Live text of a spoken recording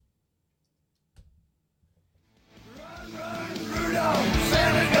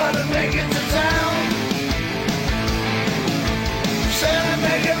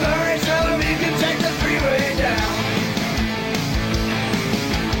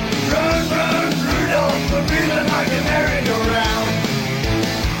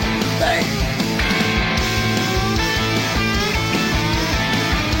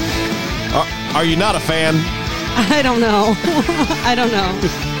Are you not a fan? I don't know. I don't know.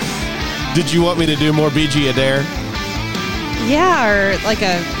 Did you want me to do more BG Adair? Yeah, or like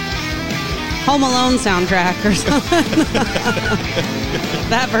a Home Alone soundtrack or something.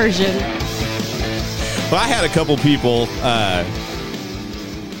 That version. Well, I had a couple people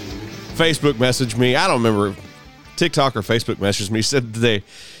Facebook message me. I don't remember. TikTok or Facebook messaged me, said they,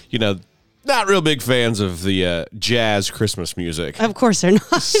 not real big fans of the jazz Christmas music. Of course they're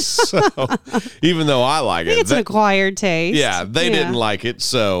not. So, even though I like it. It's an acquired taste. Yeah, they didn't like it,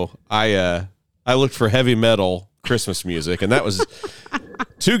 so I looked for heavy metal Christmas music, and that was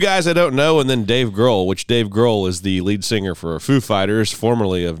two guys I don't know, and then Dave Grohl, which Dave Grohl is the lead singer for Foo Fighters,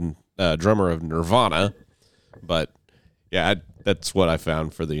 formerly of drummer of Nirvana. But, yeah, that's what I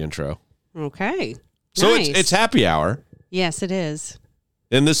found for the intro. Okay. So nice. it's happy hour. Yes, it is.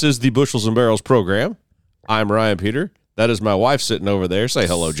 And this is the Bushels and Barrels program. I'm Ryan Peter. That is my wife sitting over there. Say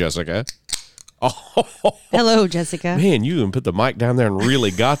hello, Jessica. Oh, hello, Jessica. Man, you even put the mic down there and really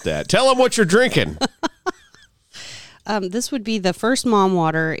got that. Tell them what you're drinking. This would be the first mom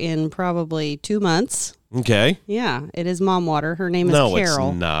water in probably 2 months. Okay. Yeah, it is mom water. Her name is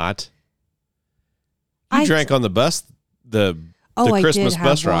Carol. No, it's not. You drank on the bus, the Christmas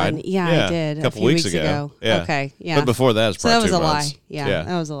bus ride. One. Yeah, I did. A couple weeks ago. Yeah. Okay, yeah. But before that, it's probably that was 2 a months. lie. Yeah,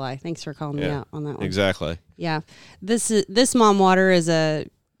 that was a lie. Thanks for calling me out on that one. Exactly. Yeah. This mom water is a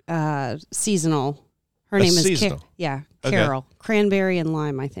seasonal. Her name is seasonal. Carol. Okay. Cranberry and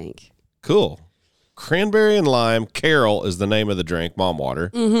lime, I think. Cool. Cranberry and lime. Carol is the name of the drink, mom water.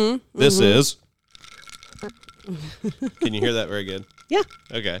 Mm-hmm. This is. Can you hear that very good? Yeah.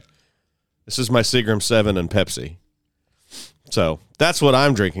 Okay. This is my Seagram 7 and Pepsi. So that's what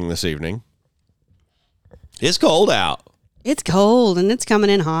I'm drinking this evening. It's cold out. It's cold and it's coming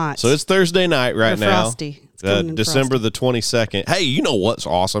in hot. So it's Thursday night right now. Frosty. It's coming in December frosty. the 22nd. Hey, you know what's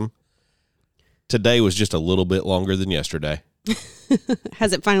awesome? Today was just a little bit longer than yesterday.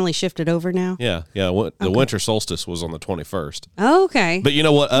 Has it finally shifted over now? Yeah. The winter solstice was on the 21st. Oh, okay. But you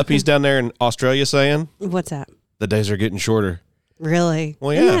know what Uppies down there in Australia saying? What's that? The days are getting shorter. Really?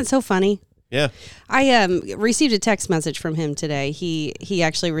 Well, yeah. Isn't that so funny? Yeah. I received a text message from him today. He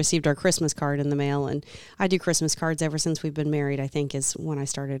actually received our Christmas card in the mail, and I do Christmas cards ever since we've been married, I think, is when I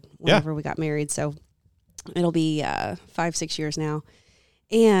started, whenever we got married. So it'll be 5-6 years now.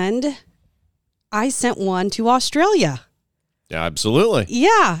 And I sent one to Australia. Yeah, absolutely.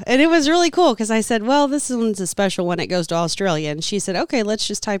 Yeah, and it was really cool because I said, well, this one's a special one. It goes to Australia. And she said, okay, let's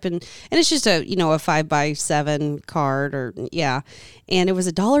just type in. And it's just a 5x7 card and it was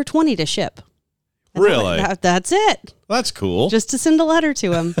 $1.20 to ship. And really? That's it. That's cool. Just to send a letter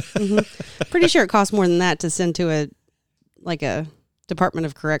to him. Mm-hmm. Pretty sure it costs more than that to send to a Department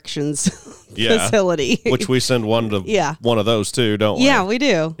of Corrections facility. Which we send one to one of those too, don't we? Yeah, we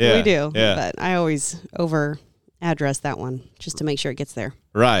do. Yeah. We do. Yeah. But I always address that one just to make sure it gets there.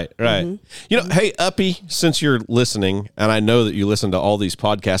 Right. Mm-hmm. Hey, Uppy, since you're listening, and I know that you listen to all these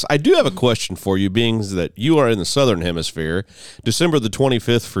podcasts, I do have a question for you, being that you are in the Southern Hemisphere. December the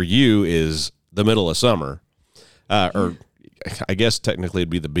 25th for you is the middle of summer. Or I guess technically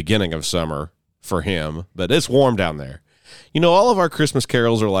it'd be the beginning of summer for him, but it's warm down there. All of our Christmas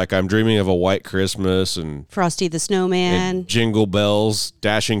carols are like I'm Dreaming of a White Christmas and Frosty the Snowman and Jingle Bells,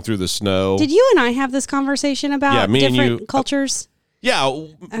 Dashing Through the Snow. Did you and I have this conversation about different cultures? Yeah,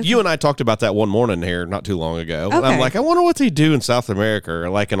 okay. You and I talked about that one morning here not too long ago. Okay. I'm like, I wonder what they do in South America or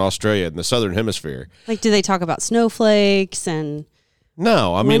like in Australia in the Southern Hemisphere. Like, do they talk about snowflakes and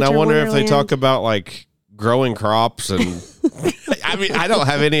No, I mean, I wonder if they talk about like growing crops and I don't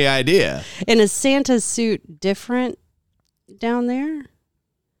have any idea. And is Santa's suit different down there?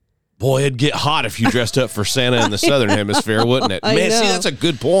 Boy, it'd get hot if you dressed up for Santa in the Southern Hemisphere, wouldn't it? Man, see, that's a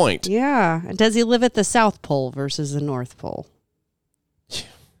good point. Yeah. Does he live at the South Pole versus the North Pole?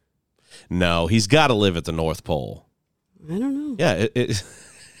 No, he's got to live at the North Pole. I don't know. Yeah,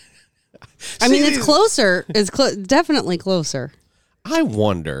 I mean, it's closer. It's definitely closer. I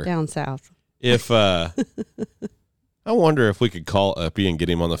wonder down south if I wonder if we could call Uppy and get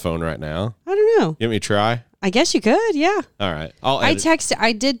him on the phone right now. I don't know. Give me a try. I guess you could, yeah. All right.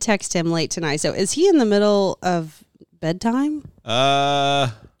 I did text him late tonight. So is he in the middle of bedtime?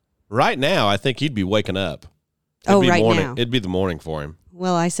 Right now, I think he'd be waking up. Right morning. now. It'd be the morning for him.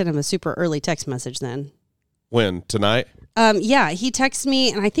 Well, I sent him a super early text message then. When? Tonight? Yeah, he texted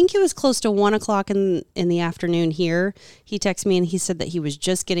me, and I think it was close to 1 o'clock in the afternoon here. He texted me, and he said that he was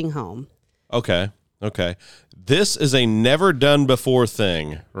just getting home. Okay. This is a never done before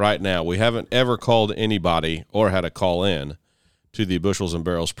thing right now. We haven't ever called anybody or had a call in to the Bushels and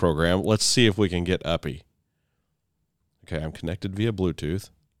Barrels program. Let's see if we can get Uppy. Okay, I'm connected via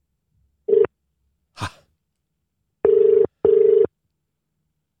Bluetooth.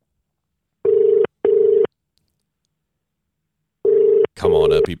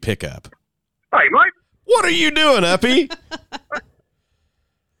 Uppy pickup. Hey, mate. What are you doing, Uppy?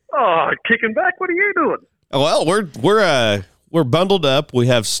 Oh, kicking back. What are you doing? Well, we're bundled up. We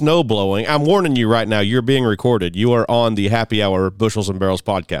have snow blowing. I'm warning you right now. You're being recorded. You are on the Happy Hour Bushels and Barrels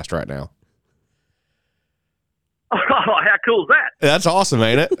podcast right now. Oh, how cool is that? That's awesome,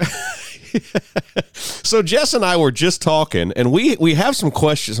 ain't it? So Jess and I were just talking, and we have some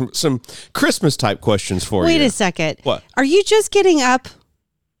questions, some Christmas type questions for you. Wait a second. What? Are you just getting up?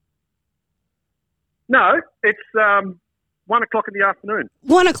 No, it's 1 o'clock in the afternoon.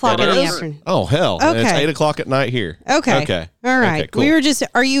 1 o'clock It in the is? afternoon. Oh hell! Okay. It's 8 o'clock at night here. Okay. All right. Okay, cool. We were just.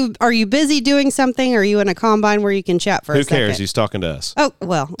 Are you busy doing something? Or are you in a combine where you can chat for a Who second? cares? He's talking to us. Oh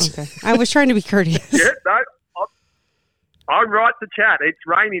well. Okay. I was trying to be courteous. Yeah, no, I'm right to chat. It's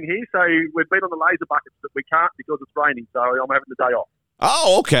raining here, so we've been on the laser buckets, but we can't because it's raining, so I'm having the day off.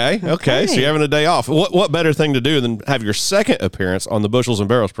 Oh, okay. So you're having a day off. What better thing to do than have your second appearance on the Bushels and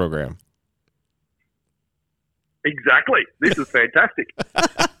Barrels program? Exactly. This is fantastic.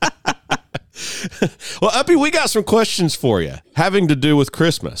 Well, Uppy, we got some questions for you having to do with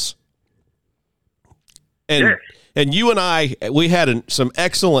Christmas. And Yes. And you and I, we had some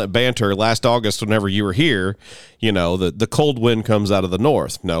excellent banter last August whenever you were here. You know, the cold wind comes out of the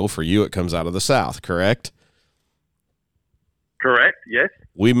north. No, for you, it comes out of the south, correct? Correct, yes.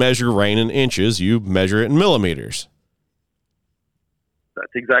 We measure rain in inches. You measure it in millimeters.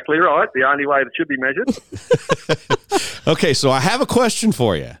 That's exactly right. The only way it should be measured. Okay, so I have a question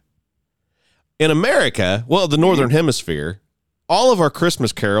for you. In America, well, the Northern Hemisphere, all of our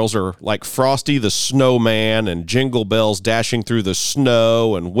Christmas carols are like Frosty the Snowman and Jingle Bells Dashing Through the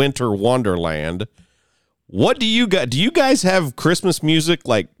Snow and Winter Wonderland. What do you got? Do you guys have Christmas music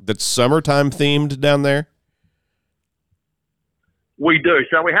like that's summertime themed down there? We do.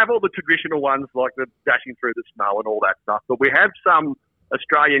 So we have all the traditional ones like the Dashing Through the Snow and all that stuff. But we have some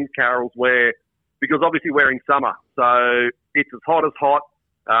Australian carols where, because obviously we're in summer, so it's as hot as hot.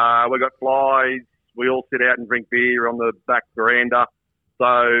 We've got flies. We all sit out and drink beer on the back veranda.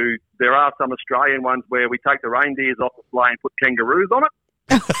 So there are some Australian ones where we take the reindeers off the sleigh and put kangaroos on it.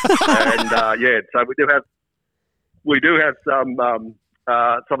 And so we do have some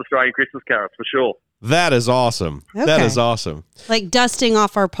Australian Christmas carols for sure. That is awesome. Okay. That is awesome. Like dusting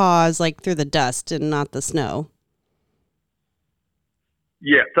off our paws, like through the dust and not the snow.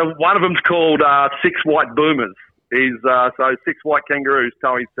 Yeah, so one of them's called Six White Boomers. So 6 white kangaroos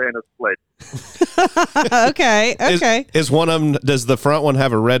towing Santa's sled. Okay. Is one of them, does the front one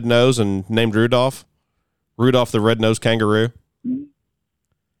have a red nose and named Rudolph? Rudolph the red-nosed kangaroo?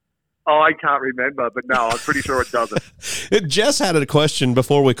 Oh, I can't remember, but no, I'm pretty sure it doesn't. Jess had a question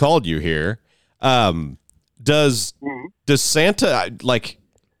before we called you here. Does Santa,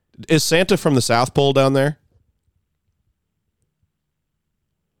 is Santa from the South Pole down there?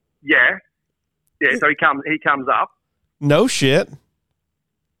 Yeah. Yeah, so he comes up. No shit.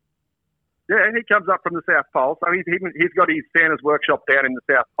 Yeah, he comes up from the South Pole. So he's got his Santa's workshop down in the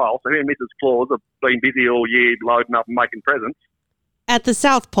South Pole. So he and Mrs. Claus have been busy all year loading up and making presents. At the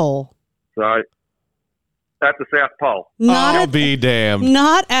South Pole. So at the South Pole. I'll be damned.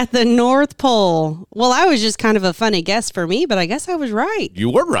 Not at the North Pole. Well, I was just kind of a funny guess for me, but I guess I was right. You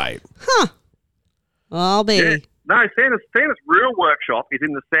were right. Huh. Well, I'll be. Yeah. No, Santa's real workshop is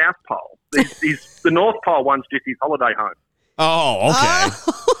in the South Pole. The North Pole one's just his holiday home. Oh, okay.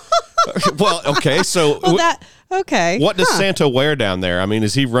 Well, okay. So, okay. What does Santa wear down there? I mean,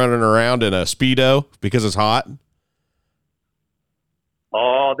 is he running around in a Speedo because it's hot?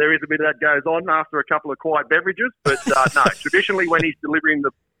 Oh, there is a bit of that goes on after a couple of quiet beverages, but no. Traditionally, when he's delivering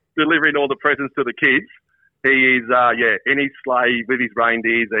all the presents to the kids, he is in his sleigh with his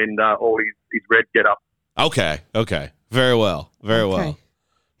reindeers and all his red get-up. Okay. Very well. Well.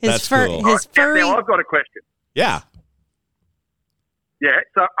 That's cool. His furry. Now, I've got a question. Yeah. Yeah,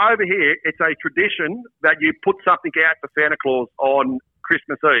 so over here, it's a tradition that you put something out for Santa Claus on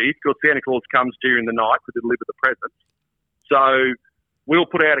Christmas Eve because Santa Claus comes during the night to deliver the presents. So we'll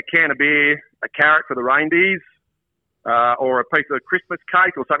put out a can of beer, a carrot for the reindeers, or a piece of Christmas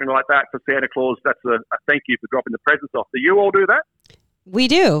cake or something like that for Santa Claus. That's a thank you for dropping the presents off. Do you all do that? We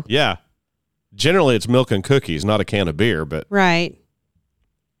do. Yeah. Generally, it's milk and cookies, not a can of beer, but right.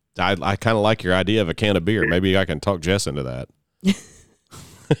 I kind of like your idea of a can of beer. Maybe I can talk Jess into that.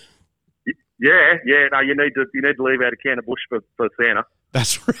 Yeah. No, you need to leave out a can of bush for Santa.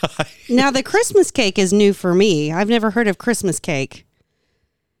 That's right. Now, the Christmas cake is new for me. I've never heard of Christmas cake.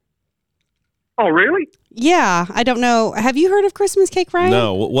 Oh, really? Yeah, I don't know. Have you heard of Christmas cake, Ryan?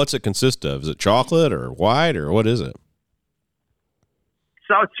 No. What's it consist of? Is it chocolate or white or what is it?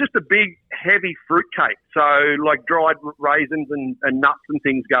 So it's just a big, heavy fruit cake. So like dried raisins and nuts and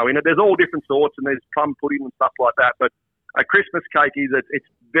things go in it. There's all different sorts, and there's plum pudding and stuff like that. But a Christmas cake it's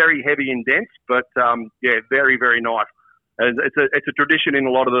very heavy and dense, but very, very nice. And it's a tradition in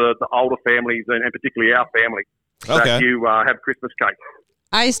a lot of the older families, and particularly our family, that you have Christmas cake.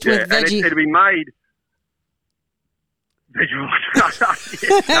 Iced with veggie. And it'll be made.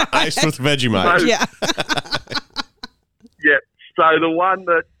 Iced with Vegemite. So, Yeah. yeah. So the one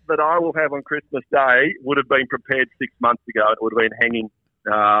that I will have on Christmas Day would have been prepared 6 months ago. It would have been hanging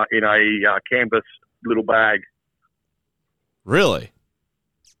in a canvas little bag. Really?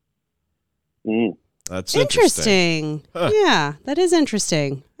 Mm. That's Interesting. Huh. Yeah, that is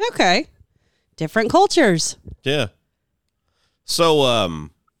interesting. Okay. Different cultures. Yeah. So,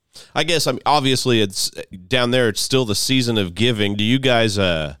 I guess obviously it's down there. It's still the season of giving. Do you guys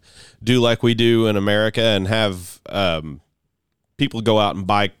do like we do in America and have people go out and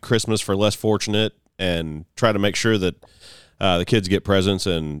buy Christmas for less fortunate and try to make sure that the kids get presents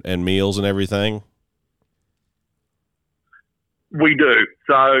and meals and everything? We do.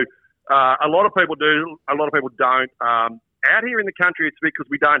 So a lot of people do. A lot of people don't. Out here in the country, it's because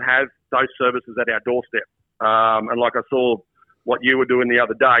we don't have those services at our doorstep. And like I saw what you were doing the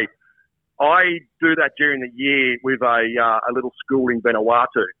other day, I do that during the year with a little school in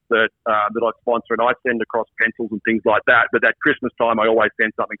Vanuatu that I sponsor, and I send across pencils and things like that. But at Christmas time, I always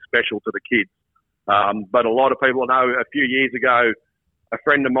send something special to the kids. But a lot of people know a few years ago, a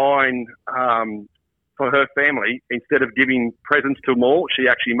friend of mine, for her family, instead of giving presents to them all, she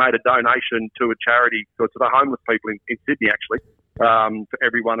actually made a donation to a charity, to the homeless people in Sydney, actually, for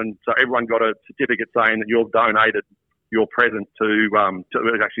everyone. And so everyone got a certificate saying that you've donated your present to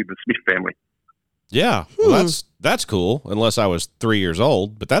actually the Smith family. Yeah, well, that's cool. Unless I was 3 years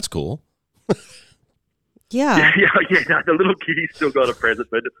old, but that's cool. Yeah. Yeah. No, the little kiddies still got a present,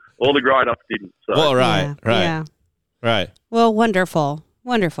 but all the grown-ups didn't. So. Well, right. Yeah. Well, wonderful.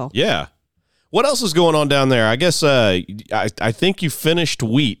 Yeah. What else is going on down there? I guess I think you finished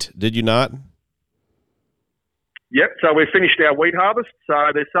wheat, did you not? Yep, so we finished our wheat harvest.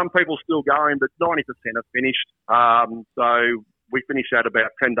 So there's some people still going, but 90% are finished. So we finished that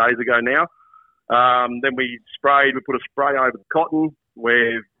about 10 days ago now. Then we put a spray over the cotton.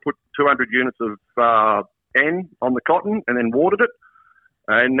 We've put 200 units of N on the cotton and then watered it.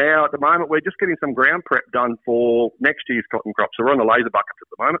 And now at the moment, we're just getting some ground prep done for next year's cotton crop. So we're on the laser buckets at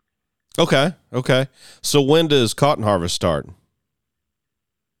the moment. Okay. So when does cotton harvest start?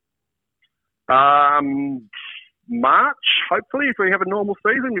 March, hopefully, if we have a normal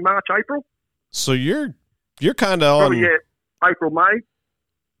season, March, April. So you're kind of on... April, May.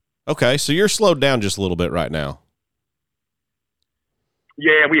 Okay, so you're slowed down just a little bit right now.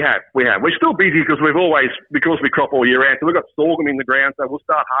 Yeah, we have. We're still busy because we crop all year round. So we've got sorghum in the ground, so we'll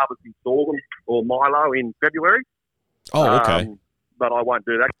start harvesting sorghum or milo in February. Oh, okay. But I won't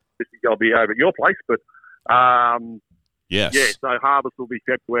do that. I'll be over at your place, but yes. Yeah. So harvest will be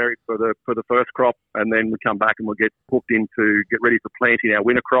February for the first crop, and then we come back and we'll get hooked in to get ready for planting our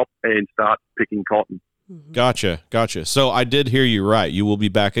winter crop and start picking cotton. Gotcha. So I did hear you right. You will be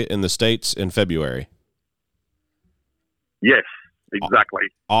back in the States in February. Yes, exactly.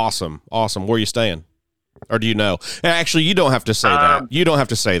 Awesome. Where are you staying? Or do you know? Actually, you don't have to say that. You don't have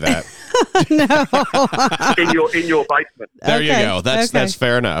to say that. No. in your basement. There you go. That's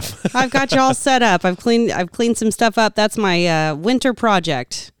fair enough. I've got you all set up. I've cleaned some stuff up. That's my winter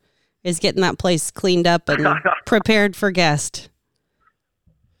project, is getting that place cleaned up and prepared for guests.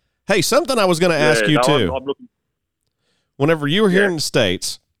 Hey, something I was going to ask you too. I'm looking. Whenever you were here in the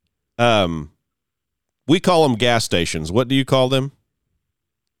States, we call them gas stations. What do you call them?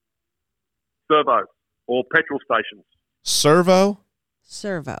 Servo or petrol stations. Servo. A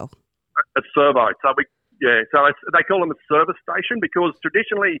servo. So they call them a service station because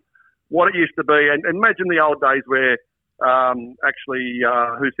traditionally, what it used to be, and imagine the old days where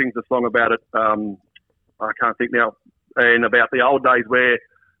who sings the song about it? I can't think now. And about the old days where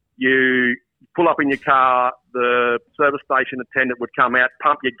you pull up in your car, the service station attendant would come out,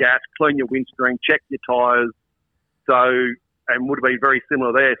 pump your gas, clean your windscreen, check your tyres. And would be very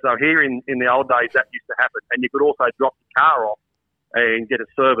similar there. So here in the old days, that used to happen. And you could also drop your car off and get a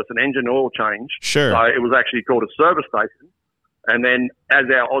service, an engine oil change. Sure. So it was actually called a service station. And then, as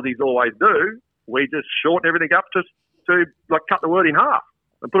our Aussies always do, we just shorten everything up to like cut the word in half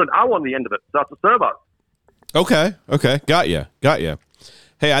and put an O on the end of it. So it's a servo. Okay. Got you.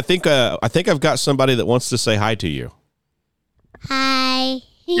 Hey, I think I've got somebody that wants to say hi to you. Hi.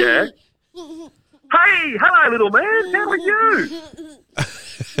 Yeah. Hey, hello, little man. How are you?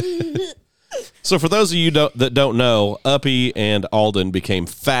 So for those of you that don't know, Uppy and Alden became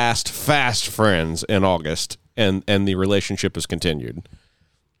fast friends in August, and the relationship has continued.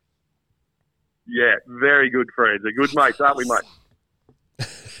 Yeah, very good friends. They're good mates, aren't we, mate?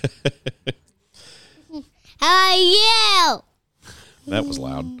 How are you? That was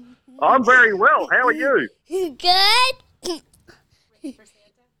loud. I'm very well. How are you? Good.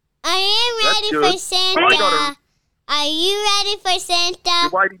 I am That's ready good. for Santa. Are you ready for Santa? You're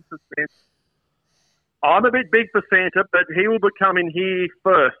waiting for Santa. I'm a bit big for Santa, but he will be coming here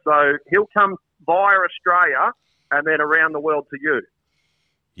first. So he'll come via Australia and then around the world to you.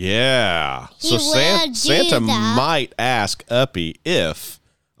 Yeah. So Santa might ask Uppy if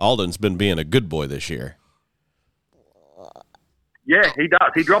Alden's been being a good boy this year. Yeah, he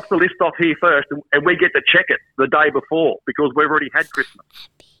does. He drops the list off here first, and we get to check it the day before because we've already had Christmas.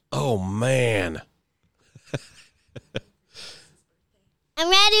 Oh, man. I'm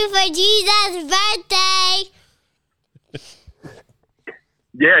ready for Jesus' birthday.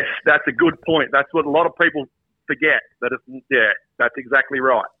 Yes, that's a good point. That's what a lot of people forget. That's exactly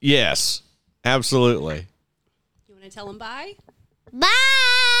right. Yes, absolutely. You want to tell him bye? Bye.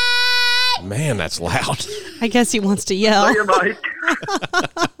 Man, that's loud. I guess he wants to yell. See you, mate.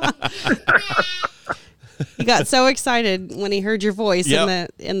 He got so excited when he heard your voice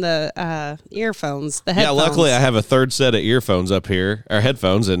Yep. in the earphones, the headphones. Yeah, luckily I have a third set of earphones up here, or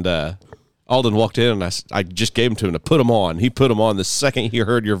headphones, and Alden walked in, and I just gave them to him to put them on. He put them on. The second he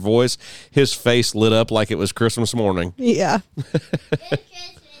heard your voice, his face lit up like it was Christmas morning. Yeah.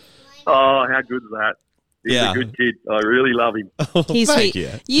 Oh, how good is that? He's a good kid. I really love him. He's Thank sweet.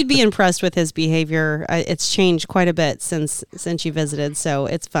 you. You'd be impressed with his behavior. It's changed quite a bit since you visited, so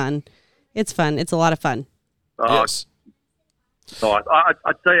it's fun. It's fun. It's a lot of fun. Yes. Nice. I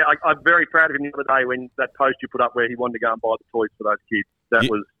tell you, I'm very proud of him the other day when that post you put up where he wanted to go and buy the toys for those kids. That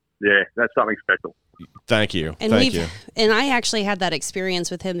was, that's something special. Thank you. And Thank you. And I actually had that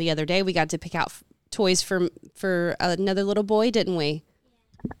experience with him the other day. We got to pick out toys for another little boy, didn't we?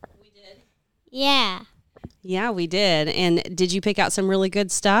 We did. Yeah, Yeah, we did. And did you pick out some really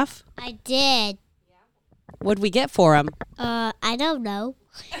good stuff? I did. What'd we get for him? I don't know.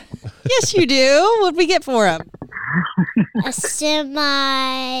 Yes, you do. What'd we get for him? A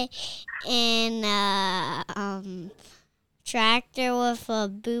semi and a tractor with a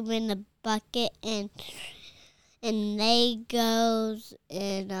boom in the bucket and Legos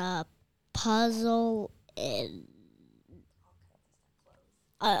and a puzzle and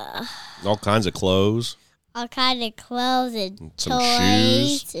All kinds of clothes. all kind of clothes and Some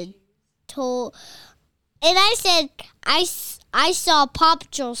toys shoes. and I said I saw Paw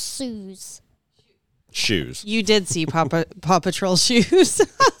Patrol shoes. Shoes. You did see Paw Patrol shoes.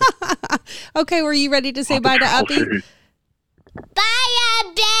 Okay, were you ready to say bye to Uppy? Bye,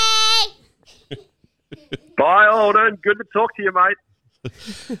 Abby. Bye, Alden. Good to talk to you, mate.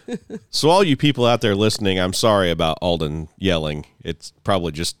 So all you people out there listening, I'm sorry about Alden yelling. It's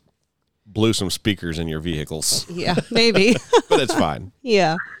probably just blew some speakers in your vehicles, Yeah, maybe. but it's fine.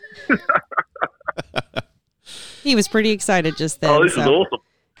 Yeah. He was pretty excited just then. Oh, this is awesome.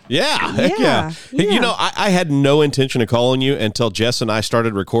 Yeah, heck yeah. Yeah. You know, I had no intention of calling you until Jess and I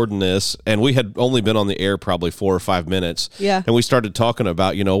started recording this, and we had only been on the air probably 4 or 5 minutes. Yeah. And we started talking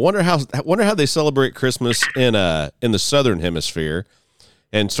about, wonder how they celebrate Christmas in the Southern Hemisphere,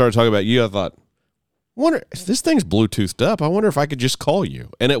 and started talking about you. I thought, wonder if this thing's Bluetoothed up. I wonder if I could just call you,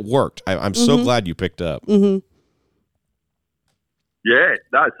 and it worked. I'm so glad you picked up. Mm-hmm. Yeah,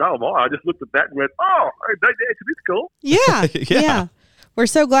 no, so am I. I just looked at that and went, oh, they dance. This cool. Yeah, Yeah. yeah. We're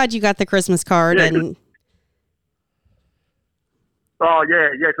so glad you got the Christmas card. Yeah, And Oh, yeah.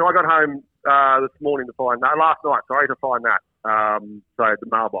 So I got home this morning to find that. Last night, sorry, to find that. So the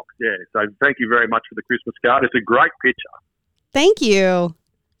mailbox, yeah. So thank you very much for the Christmas card. It's a great picture. thank you.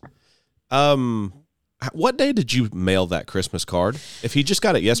 What day did you mail that Christmas card? If he just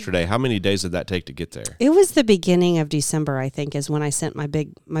got it yesterday, how many days did that take to get there? It was the beginning of December, I think, is when I sent my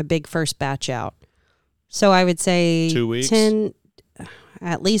big first batch out. So I would say 2 weeks?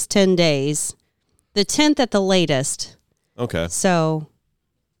 At least 10 days. The 10th at the latest. Okay. So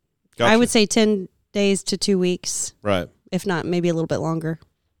Gotcha. I would say 10 days to 2 weeks, Right. if not maybe a little bit longer.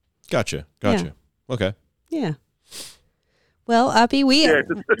 Gotcha. Yeah. Okay. Yeah. Well, Uppy, Yeah,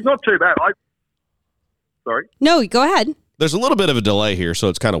 it's not too bad. Sorry? No, go ahead. There's a little bit of a delay here, so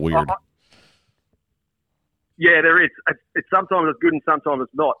it's kind of weird. Yeah, there is. It's sometimes it's good and sometimes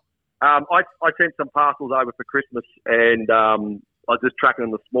it's not. I sent some parcels over for Christmas, and I was just tracking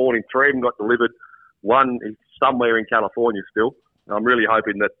them this morning. 3 of them got delivered. One is somewhere in California still. I'm really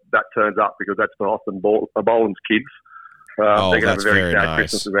hoping that turns up because that's for Austin Boland's kids. They're going to have that's a very very sad nice.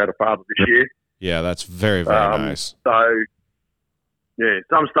 Christmas without a father this year. Yeah, that's very, very nice. So, yeah,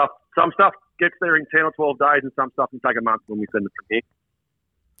 some stuff gets there in 10 or 12 days, and some stuff can take a month when we send it from here.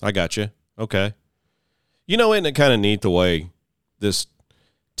 I got you. Okay. Isn't it kind of neat the way this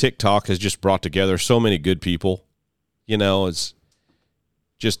TikTok has just brought together so many good people? It's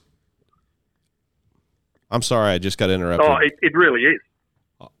just. I'm sorry, I just got interrupted. Oh, it really is.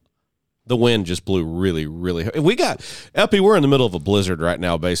 The wind just blew really, really hard. We're in the middle of a blizzard right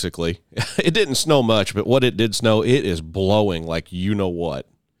now, basically. It didn't snow much, but what it did snow, it is blowing like you know what.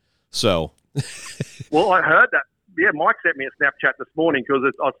 So. Well, I heard that. Yeah, Mike sent me a Snapchat this morning because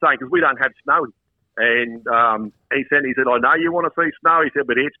I was saying, because we don't have snow. And he said, I know you want to see snow. He said,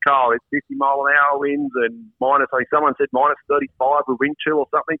 but it's cold. It's 50 mile an hour winds and minus, I think someone said minus 35 with wind chill or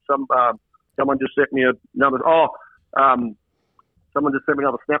something. Someone just sent me another. Someone just sent me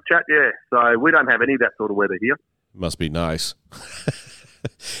another Snapchat. Yeah, so we don't have any of that sort of weather here. Must be nice.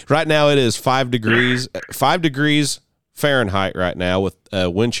 Right now it is 5 degrees Fahrenheit right now with a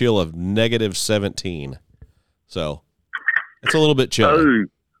wind chill of negative 17. So it's a little bit chilly. A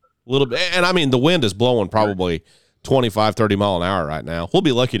little bit, and I mean the wind is blowing probably 25, 30 mile an hour right now. We'll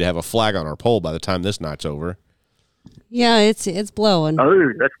be lucky to have a flag on our pole by the time this night's over. Yeah, it's blowing.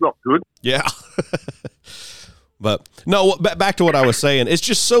 Oh, that's not good. Yeah. But no, back to what I was saying. It's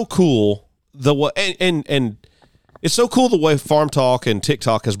just so cool and it's so cool the way Farm Talk and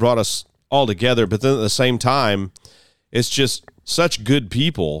TikTok has brought us all together. But then at the same time, it's just such good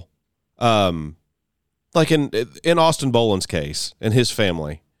people. Like in Austin Boland's case and his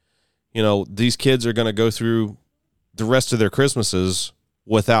family, these kids are going to go through the rest of their Christmases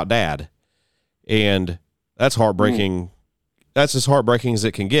without dad, and that's heartbreaking. That's as heartbreaking as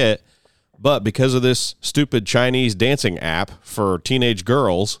it can get. But because of this stupid Chinese dancing app for teenage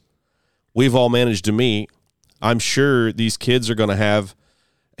girls, we've all managed to meet. I'm sure these kids are going to have,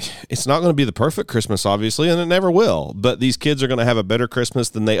 it's not going to be the perfect Christmas, obviously, and it never will. But these kids are going to have a better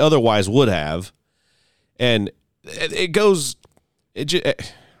Christmas than they otherwise would have. And it goes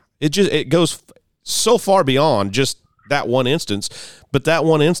so far beyond just that one instance. But that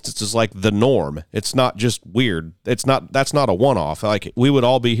one instance is like the norm. It's not just weird. That's not a one-off. Like we would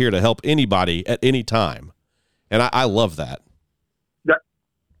all be here to help anybody at any time. And I love that.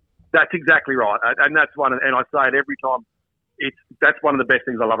 That's exactly right. And that's one, and I say it every time. That's one of the best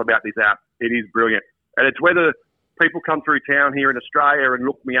things I love about this app. It is brilliant. And it's whether people come through town here in Australia and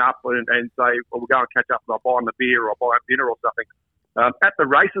look me up and say, well, we'll go and catch up and I'll buy them a beer or I'll buy them dinner or something. At the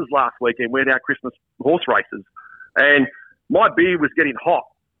races last weekend, we had our Christmas horse races. And my beer was getting hot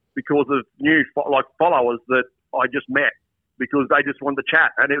because of new followers that I just met because they just wanted to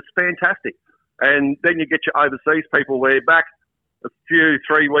chat, and it was fantastic. And then you get your overseas people. We're back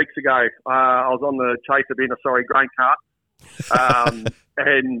 3 weeks ago. I was on the Chaser bin, grain cart,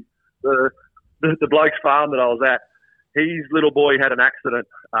 and the bloke's farm that I was at, his little boy had an accident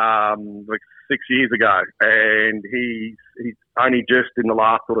like 6 years ago, and he's only just in the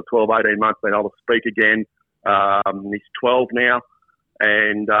last sort of 12, 18 months been able to speak again. He's 12 now,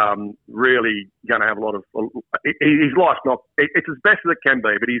 and really going to have a lot of his life's not. It's as best as it can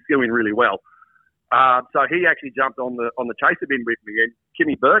be, but he's doing really well. So he actually jumped on the chaser bin with me, and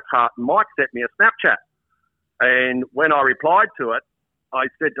Kimmy Burkhart and Mike sent me a Snapchat, and when I replied to it, I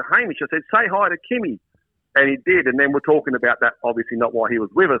said to Hamish, I said, "Say hi to Kimmy," and he did. And then we're talking about that, obviously not while he was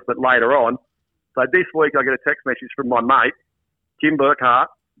with us, but later on. So this week I get a text message from my mate, Kim Burkhart,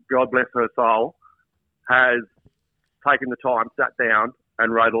 God bless her soul, has taken the time, sat down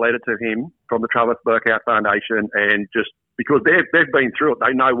and wrote a letter to him from the Travis Burkhardt Foundation, and just because they've been through it,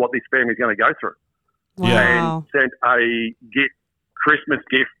 they know what this family's going to go through. Wow. And sent a Christmas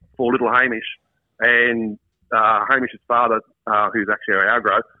gift for little Hamish, and Hamish's father, who's actually our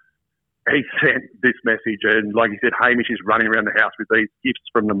agro, he sent this message, and like he said, Hamish is running around the house with these gifts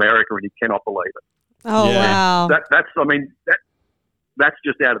from America, and he cannot believe it. Oh, yeah. Wow. That's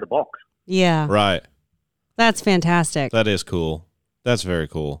just out of the box. Yeah. Right. That's fantastic. That is cool. That's very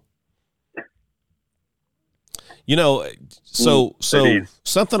cool. So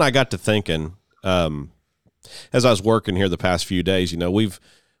something I got to thinking as I was working here the past few days,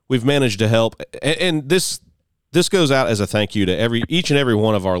 we've managed to help, and this goes out as a thank you to each and every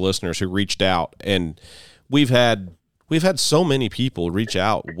one of our listeners who reached out, and we've had so many people reach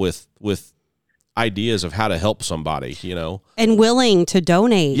out with ideas of how to help somebody, and willing to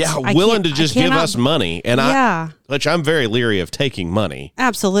donate. Yeah, willing to just give us money, and which I'm very leery of taking money.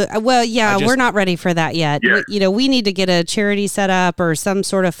 Absolutely. Well, we're not ready for that yet. Yeah. We need to get a charity set up or some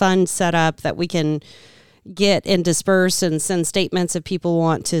sort of fund set up that we can get and disperse and send statements if people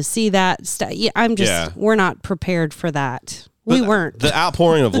want to see that. We're not prepared for that. We weren't. The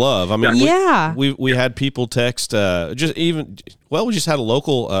outpouring of love. I mean, we we had people text, we just had a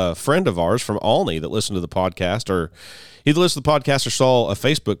local friend of ours from Alney that listened to the podcast, or either listened to the podcast or saw a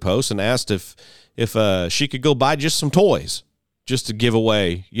Facebook post and asked if she could go buy just some toys just to give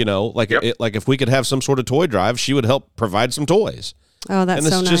away, like if we could have some sort of toy drive, she would help provide some toys. Oh, that's so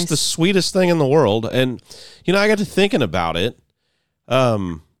nice. And it's just the sweetest thing in the world. And, I got to thinking about it.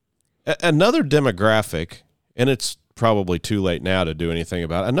 Another demographic, and it's probably too late now to do anything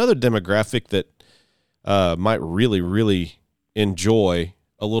about it. Another demographic that might really, really enjoy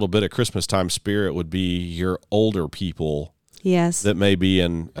a little bit of Christmas time spirit would be your older people. Yes. That may be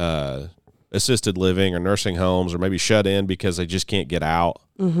in assisted living or nursing homes, or maybe shut in because they just can't get out.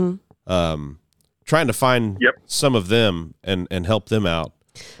 Mm-hmm. Trying to find some of them and help them out.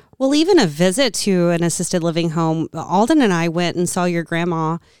 Well, even a visit to an assisted living home, Alden and I went and saw your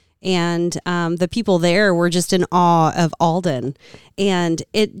grandma, and the people there were just in awe of Alden. And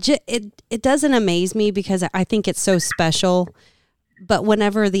it doesn't amaze me because I think it's so special. But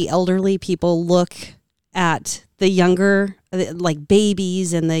whenever the elderly people look at the younger, like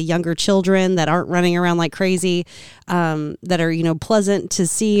babies and the younger children that aren't running around like crazy, that are, pleasant to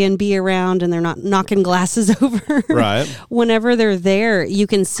see and be around, and they're not knocking glasses over. Right. Whenever they're there, you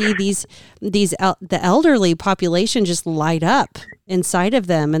can see the elderly population just light up inside of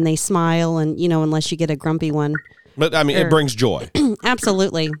them, and they smile, and, unless you get a grumpy one. But I mean, it brings joy.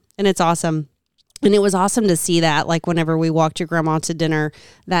 Absolutely. And it's awesome. And it was awesome to see that, like whenever we walked your grandma to dinner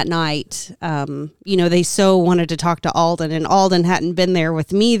that night, they so wanted to talk to Alden, and Alden hadn't been there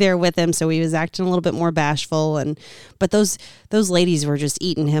with me there with him. So he was acting a little bit more bashful. But those ladies were just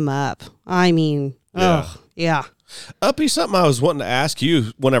eating him up. I mean, yeah. Uppy, something I was wanting to ask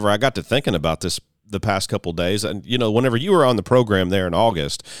you whenever I got to thinking about this the past couple of days, and, whenever you were on the program there in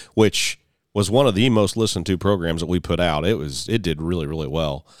August, which was one of the most listened to programs that we put out, it did really, really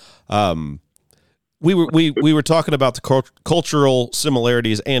well. We were talking about the cultural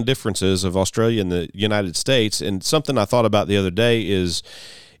similarities and differences of Australia and the United States, and something I thought about the other day is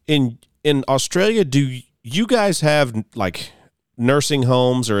in Australia, do you guys have like nursing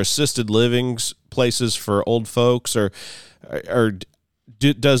homes or assisted living places for old folks, or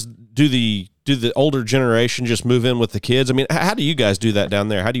do the older generation just move in with the kids? I mean, how do you guys do that down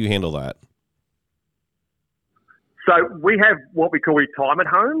there? How do you handle that? So we have what we call retirement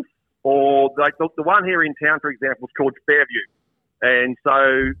homes. Or like the one here in town, for example, is called Fairview. And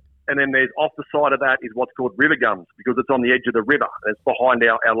then there's off the side of that is what's called River Gums, because it's on the edge of the river. And it's behind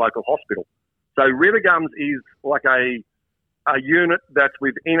our local hospital. So River Gums is like a unit that's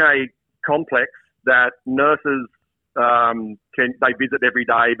within a complex that nurses they visit every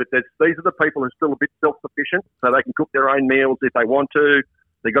day. But these are the people who are still a bit self-sufficient, so they can cook their own meals if they want to.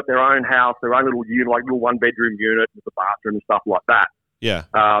 They got their own house, their own little unit, like little one-bedroom unit with a bathroom and stuff like that. Yeah.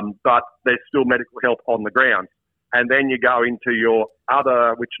 But there's still medical help on the ground. And then you go into your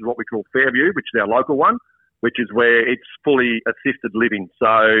other, which is what we call Fairview, which is our local one, which is where it's fully assisted living. So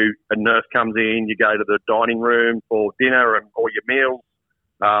a nurse comes in, you go to the dining room for dinner or your meals.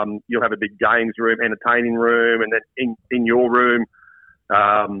 You'll have a big games room, entertaining room, and then in your room,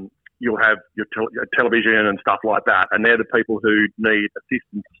 you'll have your television and stuff like that. And they're the people who need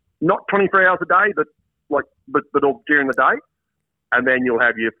assistance, not 24 hours a day, but all during the day. And then you'll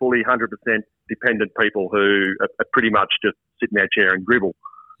have your fully 100% dependent people who are pretty much just sit in their chair and gribble.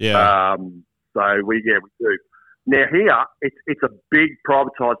 Yeah. So we do. Now here, it's a big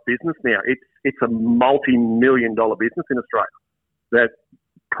privatised business now. It's a multi-million-dollar business in Australia that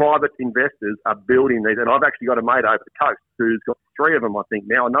private investors are building these. And I've actually got a mate over the coast who's got 3 of them, I think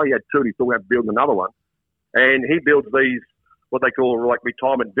now. I know he had 2, and he's still going to build another one. And he builds these, what they call like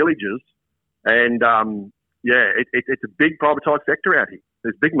retirement villages. And it's a big privatised sector out here.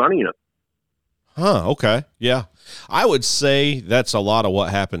 There's big money in it. Huh, okay. Yeah. I would say that's a lot of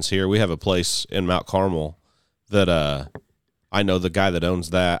what happens here. We have a place in Mount Carmel that I know the guy that owns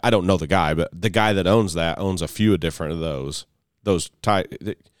that. I don't know the guy, but the guy that owns that owns a few different of those type.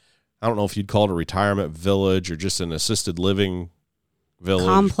 I don't know if you'd call it a retirement village or just an assisted living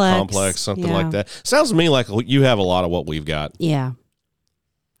village. Complex, something like that. Sounds to me like you have a lot of what we've got. Yeah.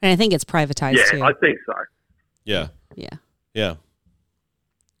 And I think it's privatized too. Yeah, I think so. Yeah. Yeah. Yeah.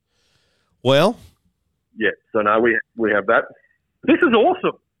 Well. Yeah, so no, we have that. This is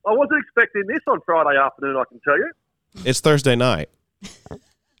awesome. I wasn't expecting this on Friday afternoon, I can tell you. It's Thursday night.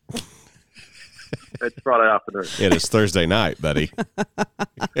 It's Friday afternoon. It is Thursday night, buddy.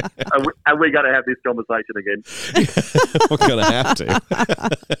 Are we going to have this conversation again? We're going to have to.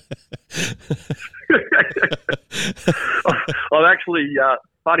 actually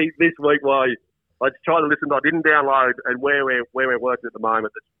funny this week while I tried to listen. I didn't download, and where we're working at the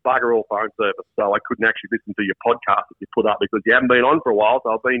moment, there's bugger all phone service, so I couldn't actually listen to your podcast that you put up because you haven't been on for a while.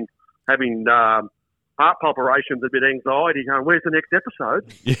 So I've been having heart palpitations, a bit of anxiety, going, "Where's the next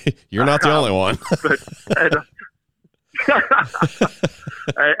episode?" You're not the only one.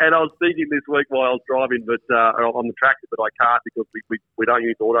 And I was thinking this week while I was driving, but on the tractor, but I can't because we don't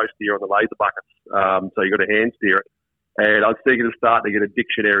use auto steer on the laser buckets, so you got to hand steer it. And I was thinking of starting to get a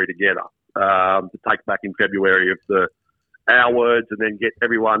dictionary together to take back in February of our words, and then get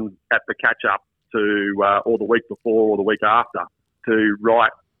everyone at the catch up to or the week before or the week after to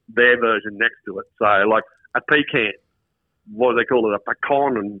write their version next to it. So like a pecan, what do they call it? A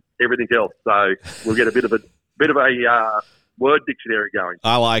pecan and everything else. So we'll get a bit of a word dictionary going.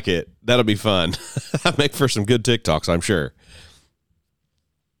 I like it. That'll be fun. Make for some good TikToks, I'm sure.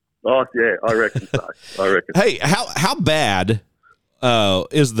 Oh yeah, I reckon so. Hey, how bad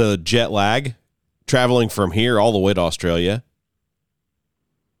is the jet lag traveling from here all the way to Australia?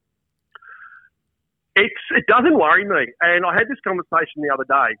 It doesn't worry me, and I had this conversation the other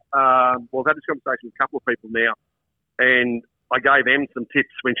day. I've had this conversation with a couple of people now, and I gave Em some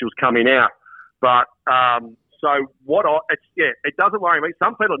tips when she was coming out. But it doesn't worry me.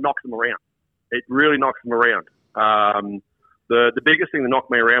 Some people it knocks them around. It really knocks them around. The biggest thing that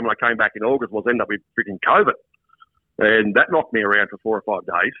knocked me around when I came back in August was end up with freaking COVID, and that knocked me around for 4 or 5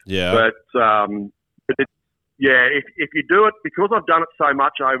 days. Yeah. But if you do it, because I've done it so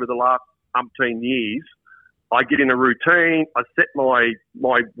much over the last umpteen years, I get in a routine. I set my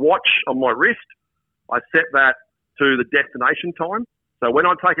watch on my wrist. I set that to the destination time. So when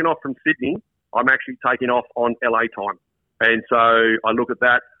I'm taking off from Sydney, I'm actually taking off on LA time. And so I look at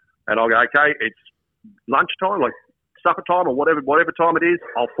that and I'll go, okay, it's lunchtime, like supper time or whatever time it is.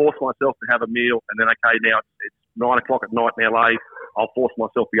 I'll force myself to have a meal, and then, okay, now it's 9 o'clock at night in LA. I'll force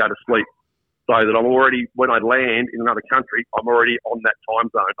myself to go to sleep so that I'm already, when I land in another country, I'm already on that time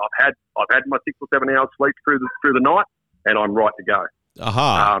zone. I've had my 6 or 7 hours sleep through the night, and I'm right to go.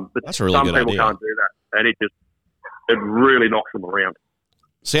 Aha. But that's a really good idea. Some people can't do that, and it really knocks them around.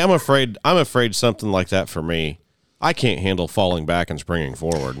 See, I'm afraid something like that for me. I can't handle falling back and springing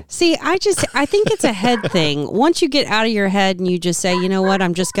forward. See, I think it's a head thing. Once you get out of your head and you just say, you know what,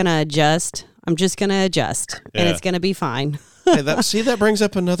 I'm just going to adjust, and it's going to be fine. Hey, that brings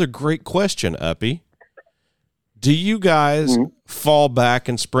up another great question, Uppy. Do you guys fall back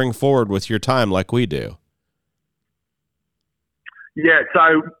and spring forward with your time like we do? Yeah,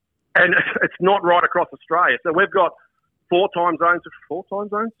 so, and it's not right across Australia. So we've got 4 time zones,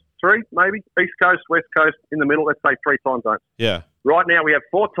 3 maybe, East Coast, West Coast, in the middle, let's say 3 time zones. Yeah. Right now we have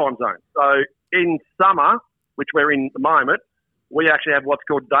 4 time zones. So in summer, which we're in at the moment, we actually have what's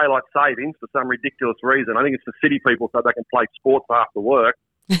called daylight savings for some ridiculous reason. I think it's for city people so they can play sports after work.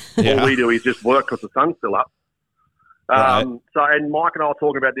 Yeah. All we do is just work because the sun's still up. Right. And Mike and I were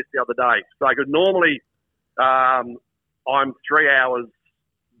talking about this the other day. So because normally I'm 3 hours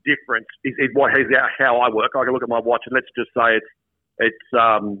difference is how I work. I can look at my watch and let's just say it's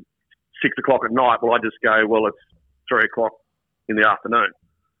 6 o'clock at night. Well, I just go, well, it's 3 o'clock in the afternoon.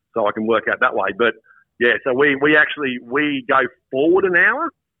 So I can work out that way. But yeah, so we go forward an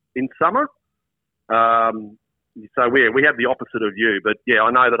hour in summer. So we have the opposite of you. But yeah, I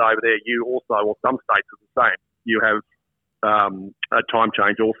know that over there you also, or some states are the same. You have a time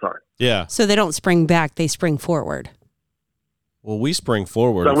change also. Yeah. So they don't spring back, they spring forward. Well, we spring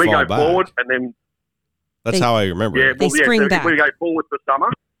forward. So and we fall go back. forward and then. That's how I remember it. They spring back. We go forward for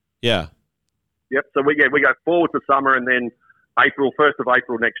summer. Yeah. Yep. So we go forward for summer, and then 1st of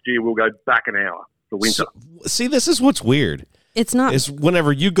April next year, we'll go back an hour for winter. See, this is what's weird. It's not. Is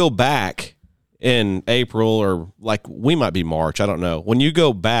whenever you go back in April, or like we might be March, I don't know. When you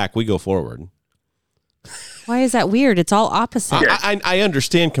go back, we go forward. Why is that weird? It's all opposite. I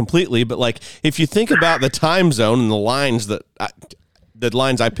understand completely, but like if you think about the time zone and the lines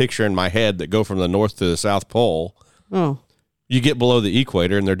I picture in my head that go from the North to the South Pole, you get below the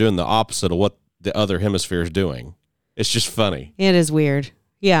equator and they're doing the opposite of what the other hemisphere is doing. It's just funny. It is weird.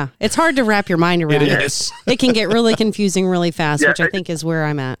 Yeah, it's hard to wrap your mind around. It is. It can get really confusing really fast, which I think is where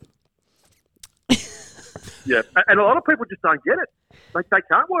I'm at. Yeah, and a lot of people just don't get it. Like they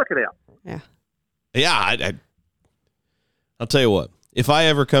can't work it out. Yeah. Yeah, I'll tell you what. If I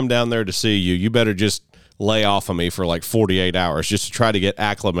ever come down there to see you, you better just lay off of me for like 48 hours just to try to get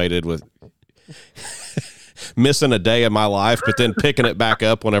acclimated with missing a day of my life, but then picking it back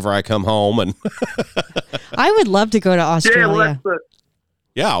up whenever I come home. And I would love to go to Australia.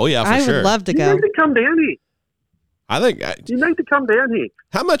 Yeah, well, for I sure. would love to go. You need to come down here. I think you need to come down here.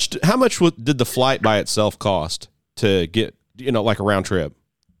 How much did the flight by itself cost to get? like a round trip?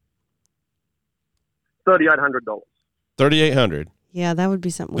 $3,800. $3,800. Yeah, that would be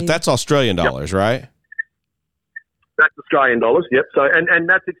something. But that's Australian dollars, right? That's Australian dollars. Yep. So and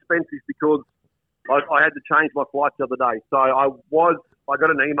that's expensive because I had to change my flight the other day. So I got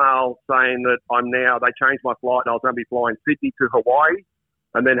an email saying that they changed my flight and I was going to be flying Sydney to Hawaii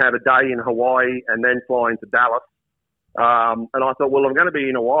and then have a day in Hawaii and then flying to Dallas. And I thought, well, I'm going to be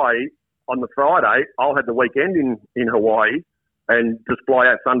in Hawaii on the Friday. I'll have the weekend in Hawaii and just fly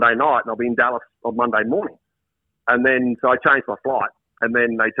out Sunday night and I'll be in Dallas on Monday morning. And then, so I changed my flight and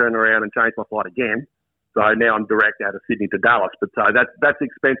then they turned around and changed my flight again. So now I'm direct out of Sydney to Dallas. But so that's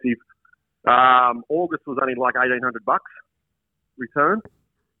expensive. August was only like $1,800 return.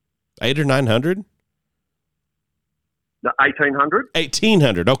 800 or 900? No, 1,800.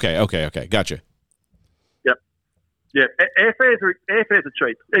 1,800. Okay. Gotcha. Yeah, airfares are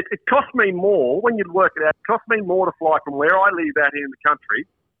cheap. It costs me more, when you work it out, it costs me more to fly from where I live out here in the country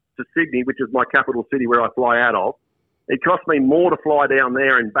to Sydney, which is my capital city where I fly out of. It costs me more to fly down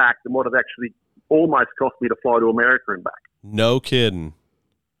there and back than what it actually almost cost me to fly to America and back. No kidding.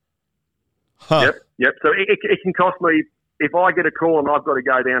 Huh. Yep. So it can cost me, if I get a call and I've got to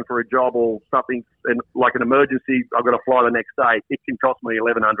go down for a job or something, and like an emergency, I've got to fly the next day, it can cost me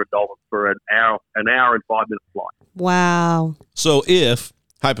 $1,100 for an hour and 5-minute flight. Wow. So if,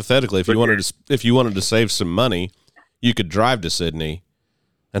 hypothetically, if you wanted to save some money, you could drive to Sydney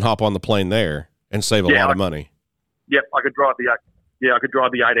and hop on the plane there and save a lot of money. Yep, I could drive the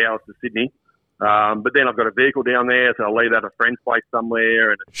 8 hours to Sydney. But then I've got a vehicle down there, so I'll leave that at a friend's place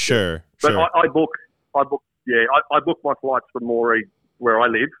somewhere. Sure. But I book my flights from Moree, where I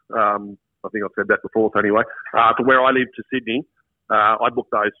live. I think I've said that before, so anyway. From where I live to Sydney, I book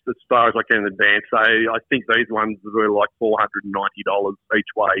those as far as I can in advance. So I think these ones were like $490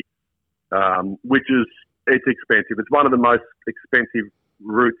 each way, which is, it's expensive. It's one of the most expensive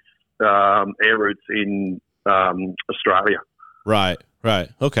routes, air routes in Australia. Right.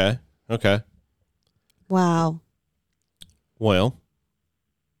 Okay. Wow. Well,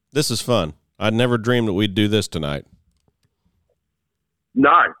 this is fun. I'd never dreamed that we'd do this tonight. No,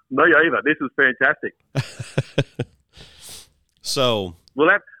 me either. This is fantastic. So, well,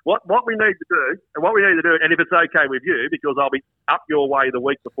 that's what we need to do, and if it's okay with you, because I'll be up your way the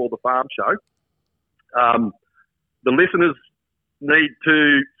week before the farm show, the listeners need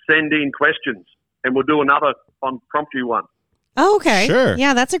to send in questions, and we'll do another impromptu one. Oh, okay. Sure.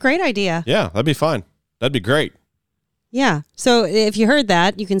 Yeah, that's a great idea. Yeah, that'd be fine. That'd be great. Yeah. So if you heard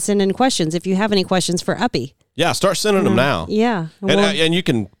that, you can send in questions if you have any questions for Uppy. Yeah, start sending them now. Yeah. And you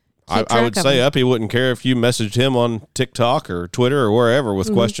can, I would say Uppy wouldn't care if you messaged him on TikTok or Twitter or wherever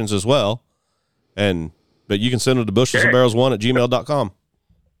with questions as well. But you can send them to bushelsandbarrels1@gmail.com.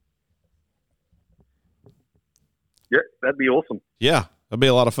 Yeah, that'd be awesome. Yeah, that'd be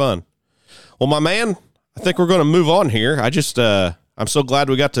a lot of fun. Well, my man, I think we're going to move on here. I'm so glad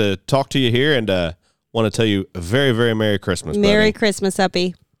we got to talk to you here, and want to tell you a very, very Merry Christmas, buddy. Merry Christmas,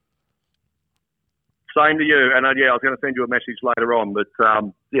 Uppy. Same to you. And I was going to send you a message later on. But,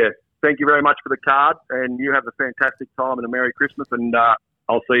 thank you very much for the card. And you have a fantastic time and a Merry Christmas. And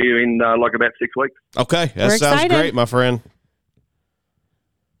I'll see you in like about 6 weeks. Okay. That sounds great, my friend.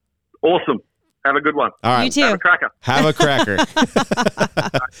 Awesome. Have a good one. All right. You too. Have a cracker. Have a cracker.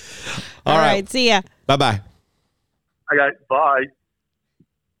 All right. See ya. Bye-bye. Okay. Bye.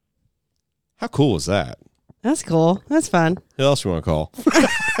 How cool is that? That's cool. That's fun. Who else you want to call?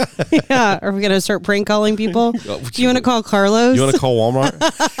 Yeah. Are we going to start prank calling people? Do you want to call Carlos? You want to call Walmart?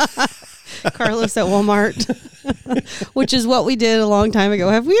 Carlos at Walmart, which is what we did a long time ago.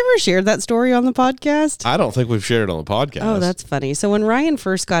 Have we ever shared that story on the podcast? I don't think we've shared it on the podcast. Oh, that's funny. So when Ryan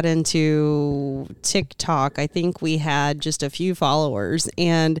first got into TikTok, I think we had just a few followers,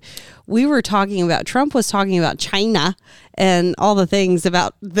 and we were talking about, Trump was talking about China and all the things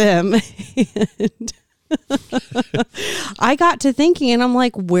about them. And I got to thinking, and I'm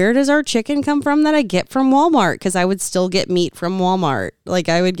like, where does our chicken come from that I get from Walmart? Because I would still get meat from Walmart. Like,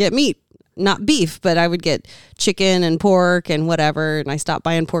 I would get meat, not beef, but I would get chicken and pork and whatever. And I stopped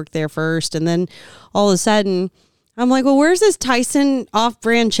buying pork there first. And then all of a sudden, I'm like, well, where's this Tyson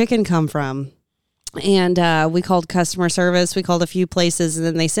off-brand chicken come from? And we called customer service. We called a few places, and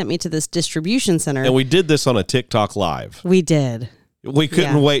then they sent me to this distribution center. And we did this on a TikTok live. We did. We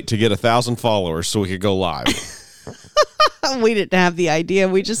couldn't wait to get 1,000 followers so we could go live. We didn't have the idea.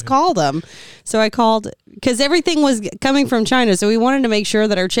 We just called them. So I called because everything was coming from China. So we wanted to make sure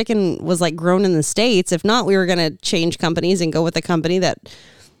that our chicken was like grown in the States. If not, we were going to change companies and go with a company that,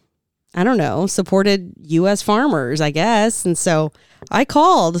 I don't know, supported U.S. farmers, I guess. And so I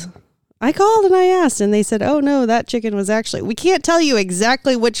called I called and I asked, and they said, "Oh no, that chicken was actually. We can't tell you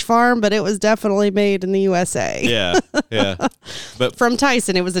exactly which farm, but it was definitely made in the USA." Yeah, but from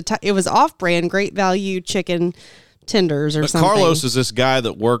Tyson, it was off-brand, great value chicken tenders or something. Carlos is this guy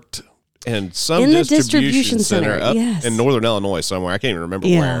that worked in some distribution center up in Northern Illinois somewhere. I can't even remember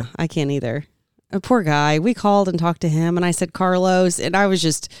where. I can't either. A poor guy. We called and talked to him, and I said Carlos, and it was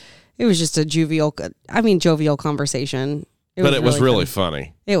just a jovial conversation. It was really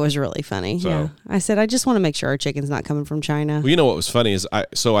funny. It was really funny. So, yeah. I said, I just want to make sure our chicken's not coming from China. Well, you know what was funny is I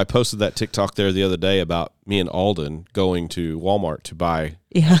posted that TikTok there the other day about me and Alden going to Walmart to buy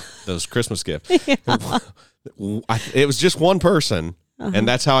those Christmas gifts. It was just one person, and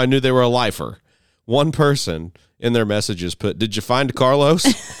that's how I knew they were a lifer. One person in their messages put, "Did you find Carlos?"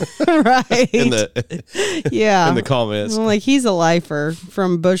 Right. in the comments. I'm like, he's a lifer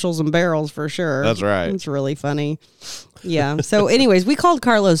from bushels and barrels for sure. That's right. It's really funny. Yeah. So anyways, we called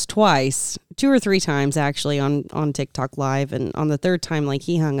Carlos twice, 2 or 3 times actually on TikTok Live. And on the third time, like,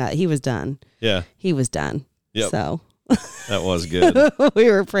 he hung up. He was done. Yeah. He was done. Yep. So that was good.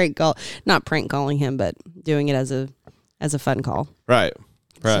 We were not prank calling him, but doing it as a fun call. Right.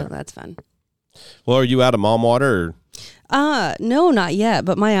 So that's fun. Well, are you out of mom water? No, not yet,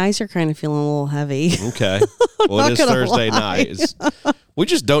 but my eyes are kind of feeling a little heavy. Okay. Well, it is Thursday night. We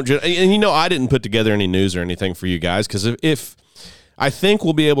just don't, and I didn't put together any news or anything for you guys, because if I think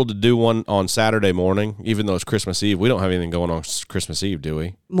we'll be able to do one on Saturday morning, even though it's Christmas Eve. We don't have anything going on Christmas Eve, do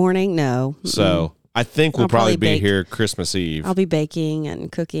we? Morning? No. So I think we'll probably be here Christmas Eve. I'll be baking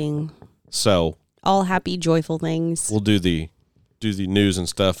and cooking. So all happy, joyful things. We'll do the news and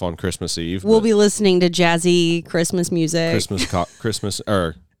stuff on Christmas Eve. We'll be listening to jazzy Christmas music.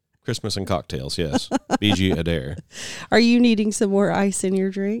 Christmas and cocktails, yes. BG Adair. Are you needing some more ice in your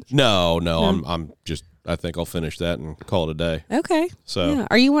drink? No. I'm just, I think I'll finish that and call it a day. Okay. So, yeah.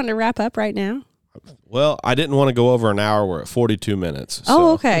 Are you wanting to wrap up right now? Well, I didn't want to go over an hour. We're at 42 minutes. So.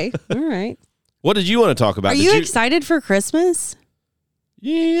 Oh, okay. All right. What did you want to talk about? Are you excited for Christmas?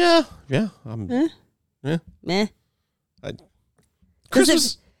 Yeah. Yeah. Meh.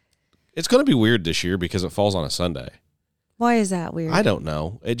 Christmas, it's going to be weird this year because it falls on a Sunday. Why is that weird? I don't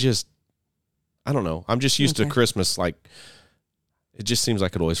know. I don't know. I'm just used to Christmas. Like, it just seems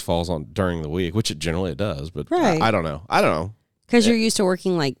like it always falls on during the week, which it generally does. But right. I don't know. Because you're used to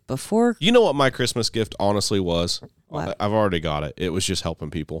working like before. You know what my Christmas gift honestly was? What? I've already got it. It was just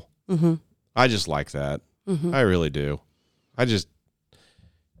helping people. Mm-hmm. I just like that. Mm-hmm. I really do.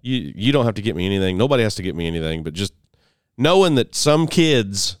 You don't have to get me anything. Nobody has to get me anything. But just knowing that some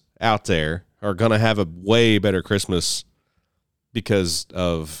kids out there are going to have a way better Christmas because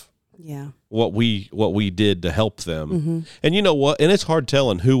of what we did to help them. Mm-hmm. And you know what? And it's hard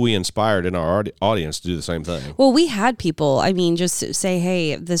telling who we inspired in our audience to do the same thing. Well, we had people, just say,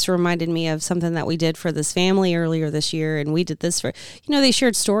 hey, this reminded me of something that we did for this family earlier this year, and we did this for, they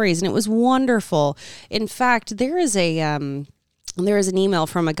shared stories, and it was wonderful. In fact, there is an email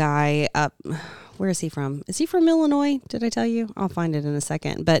from a guy up. Where is he from? Is he from Illinois? Did I tell you? I'll find it in a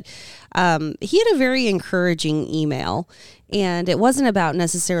second. But he had a very encouraging email, and it wasn't about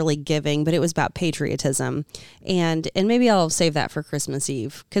necessarily giving, but it was about patriotism. And maybe I'll save that for Christmas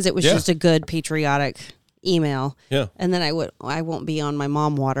Eve because it was just a good patriotic email. Yeah. And then I won't be on my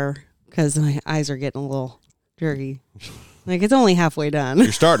mom water because my eyes are getting a little jerky. Like, it's only halfway done.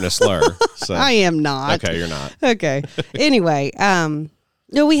 You're starting to slur. So. I am not. Okay, you're not. Okay. Anyway,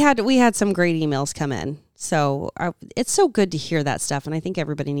 no, we had some great emails come in. So it's so good to hear that stuff. And I think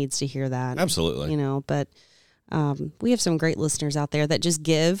everybody needs to hear that. Absolutely. But we have some great listeners out there that just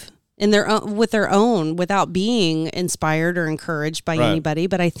give in their own, without being inspired or encouraged by anybody.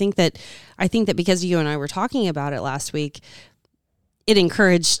 But I think that because you and I were talking about it last week, it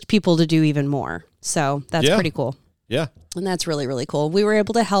encouraged people to do even more. So that's pretty cool. Yeah. And that's really, really cool. We were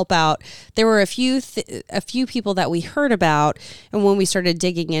able to help out. There were a few people that we heard about, and when we started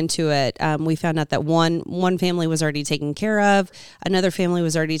digging into it, we found out that one family was already taken care of. Another family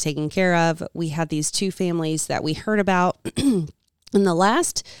was already taken care of. We had these 2 families that we heard about. And the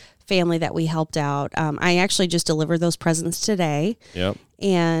last family that we helped out, I actually just delivered those presents today. Yep.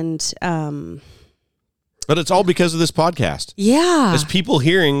 And but it's all because of this podcast. Yeah. It's people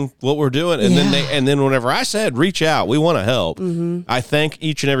hearing what we're doing. And then whenever I said, reach out, we want to help. Mm-hmm. I thank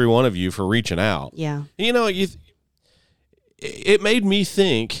each and every one of you for reaching out. Yeah. It made me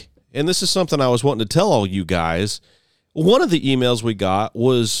think, and this is something I was wanting to tell all you guys. One of the emails we got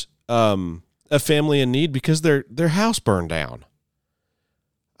was a family in need because their house burned down.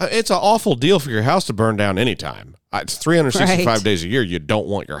 It's an awful deal for your house to burn down anytime. It's 365 days a year. You don't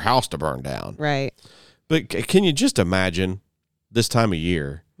want your house to burn down. Right. But can you just imagine this time of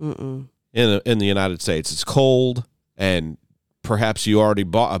year Mm-mm. in the United States. It's cold, and perhaps you already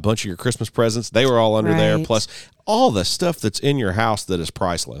bought a bunch of your Christmas presents. They were all under there, Right. plus all the stuff that's in your house that is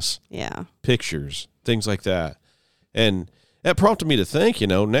priceless. Yeah. Pictures, things like that. And that prompted me to think,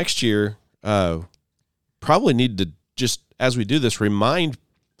 next year, probably need to just, as we do this, remind,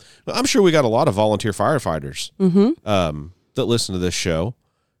 I'm sure we got a lot of volunteer firefighters that listen to this show,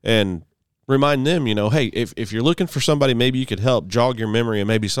 and remind them, hey, if you're looking for somebody, maybe you could help jog your memory, and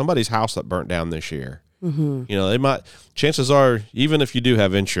maybe somebody's house that burnt down this year. Mm-hmm. They might, chances are, even if you do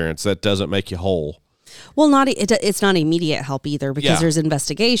have insurance, that doesn't make you whole. Well, it's not immediate help either, because there's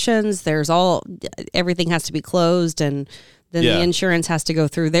investigations. Everything has to be closed, and then the insurance has to go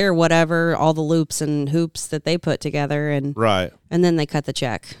through their whatever, all the loops and hoops that they put together, and and then they cut the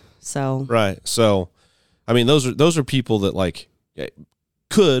check. So So, I mean, those are people that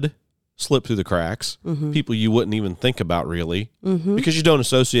could slip through the cracks. People you wouldn't even think about really, because you don't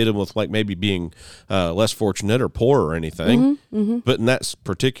associate them with maybe being less fortunate or poor or anything. But in that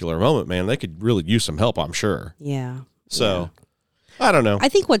particular moment, man, they could really use some help, I'm sure. Yeah. So I don't know. I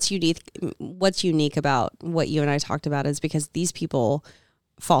think what's unique about what you and I talked about is because these people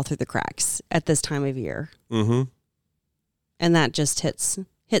fall through the cracks at this time of year. Mm-hmm. And that just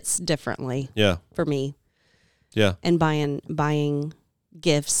hits differently. Yeah. For me. Yeah. And buying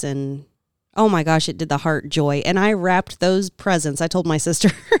gifts, and oh my gosh, it did the heart joy. And I wrapped those presents. I told my sister,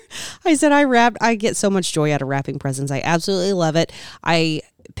 I said, I get so much joy out of wrapping presents. I absolutely love it. I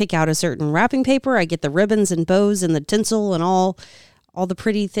pick out a certain wrapping paper. I get the ribbons and bows and the tinsel and all the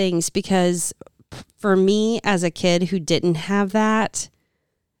pretty things, because for me as a kid who didn't have that,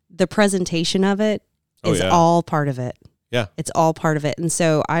 the presentation of it is all part of it. Yeah. It's all part of it. And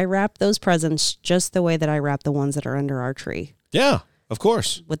so I wrap those presents just the way that I wrap the ones that are under our tree. Yeah, of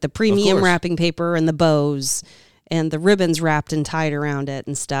course. With the premium wrapping paper and the bows and the ribbons wrapped and tied around it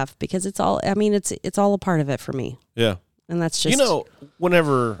and stuff, because it's all a part of it for me. Yeah. And that's just,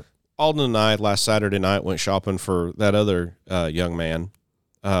 whenever Alden and I last Saturday night went shopping for that other young man,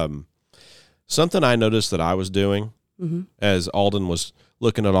 something I noticed that I was doing as Alden was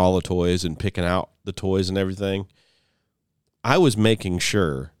looking at all the toys and picking out the toys and everything, I was making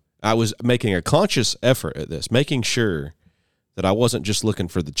a conscious effort at this, making sure that I wasn't just looking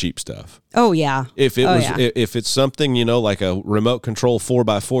for the cheap stuff. Oh yeah. If it's something, like a remote control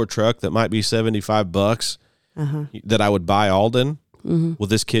 4x4 truck that might be $75 that I would buy Alden, well,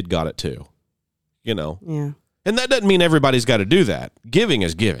 this kid got it too, Yeah. And that doesn't mean everybody's got to do that. Giving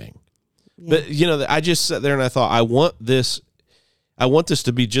is giving. Yeah. But, I just sat there and I thought, I want this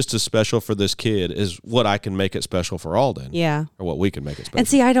to be just as special for this kid as what I can make it special for Alden. Yeah. Or what we can make it special. And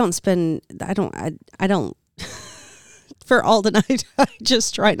see, I don't for Alden, I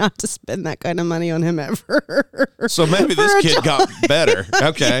just try not to spend that kind of money on him ever. So maybe this kid got better.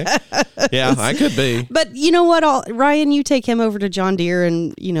 Okay. Yeah, I could be. But you know what, Ryan, you take him over to John Deere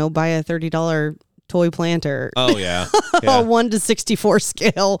and, buy a $30 toy planter. Oh, yeah. A 1:64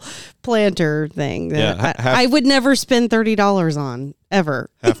 scale planter thing that Yeah, I would never spend $30 on, ever.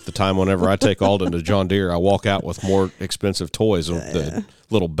 Half the time whenever I take Alden to John Deere, I walk out with more expensive toys with the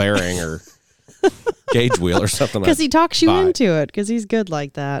little bearing or gauge wheel or something. Because he talks you into it, because he's good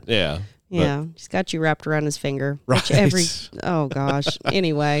like that. Yeah. Yeah. He's got you wrapped around his finger. Right. Oh, gosh.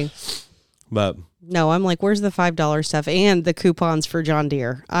 Anyway. But no, I'm like, where's the $5 stuff and the coupons for John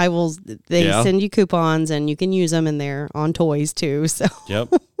Deere? They send you coupons and you can use them in there on toys too. So, yep.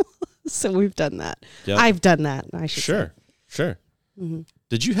 So we've done that. Yep. I've done that. I should say. Sure. Mm-hmm.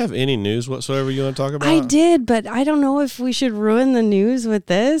 Did you have any news whatsoever you want to talk about? I did, but I don't know if we should ruin the news with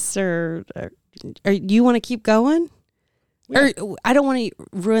this or you want to keep going? Yeah. Or I don't want to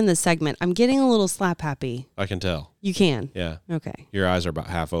ruin the segment. I'm getting a little slap happy. I can tell. You can? Yeah. Okay. Your eyes are about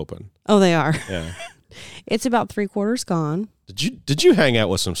half open. Oh, they are. Yeah. It's about 3/4 gone. Did you hang out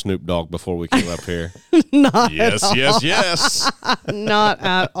with some Snoop Dogg before we came up here? Not yes, at all. yes. Not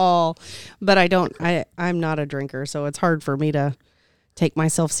at all. But I'm not a drinker, so it's hard for me to take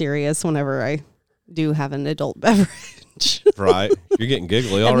myself serious whenever I do have an adult beverage. Right. You're getting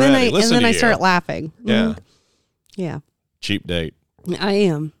giggly already. And then I start laughing. Yeah. Yeah. Cheap date. I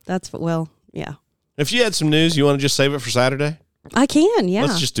am. Yeah. If you had some news, you want to just save it for Saturday? I can, yeah.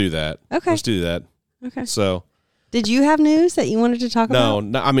 Let's just do that. Okay. Let's do that. Okay. So. Did you have news that you wanted to talk about?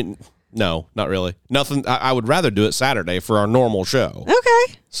 No, I mean, no, not really. Nothing. I would rather do it Saturday for our normal show.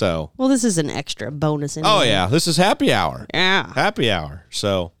 Okay. So. Well, this is an extra bonus. Oh, yeah. This is happy hour. Yeah. Happy hour.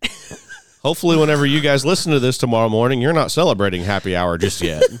 So. Hopefully, whenever you guys listen to this tomorrow morning, you're not celebrating happy hour just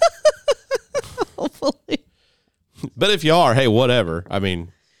yet. Hopefully. But if you are, hey, whatever. I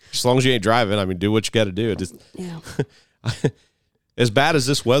mean, as long as you ain't driving, do what you got to do. As bad as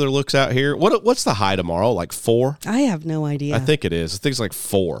this weather looks out here, what's the high tomorrow? Like 4? I have no idea. I think it is. I think it's like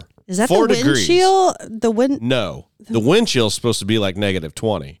 4. Is that 4 the wind degrees. chill? The wind? No. The wind chill is supposed to be like negative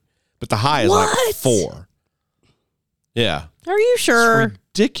 20, but the high is like 4. Yeah. Are you sure? It's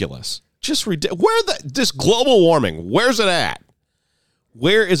ridiculous. Just ridiculous. This global warming, where's it at?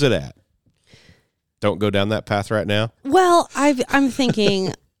 Where is it at? Don't go down that path right now. Well, I'm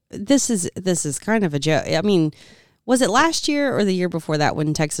thinking this is kind of a joke. I mean, was it last year or the year before that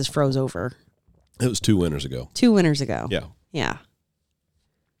when Texas froze over? It was 2 winters ago. 2 winters ago. Yeah. Yeah.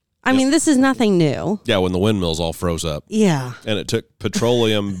 I mean, this is nothing new. Yeah, when the windmills all froze up. Yeah. And it took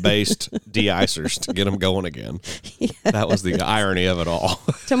petroleum-based de-icers to get them going again. Yes. That was the irony of it all.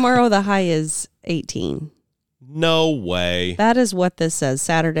 Tomorrow the high is 18. No way. That is what this says.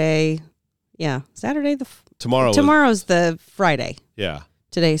 Saturday. Yeah. Saturday. Tomorrow's the Friday. Yeah.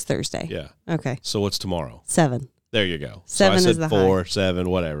 Today's Thursday. Yeah. Okay. So what's tomorrow? 7. There you go. 7 so I said is the 4, high. 7,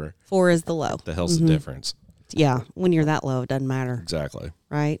 whatever. 4 is the low. The hell's the difference? Yeah. When you're that low, it doesn't matter. Exactly.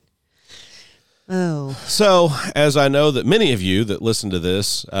 Right? Oh. So, as I know that many of you that listen to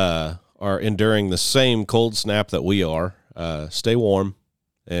this are enduring the same cold snap that we are, stay warm.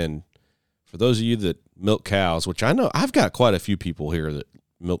 And for those of you that milk cows, which I know I've got quite a few people here that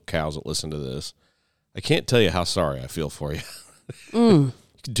milk cows that listen to this, I can't tell you how sorry I feel for you.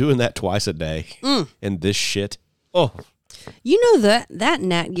 Doing that twice a day and this shit. Oh. You know that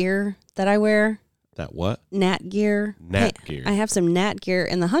nat gear that I wear? That what? Nat gear. Gear. I have some nat gear,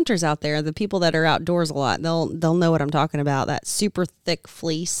 and the hunters out there, the people that are outdoors a lot, they'll know what I'm talking about. That super thick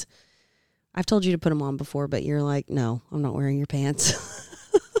fleece. I've told you to put them on before, but you're like, no, I'm not wearing your pants.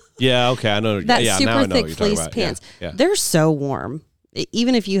 Yeah, okay, I know. That yeah, super now I know thick what you're talking fleece about. pants. Yeah. They're so warm.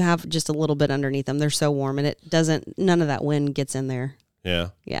 Even if you have just a little bit underneath them, they're so warm, and none of that wind gets in there. Yeah.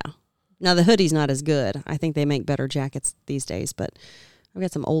 Yeah. Now the hoodie's not as good. I think they make better jackets these days, but I've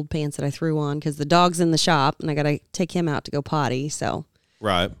got some old pants that I threw on because the dog's in the shop and I got to take him out to go potty. So,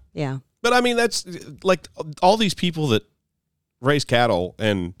 Right. Yeah. But I mean, that's like all these people that raise cattle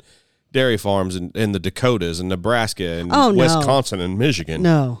and dairy farms in the Dakotas and Nebraska and Wisconsin and Michigan.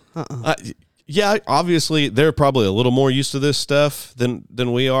 No. Yeah, obviously they're probably a little more used to this stuff than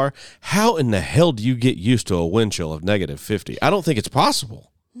we are. How in the hell do you get used to a wind chill of negative 50? I don't think it's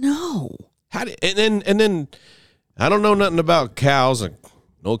possible. No. And then I don't know nothing about cows. I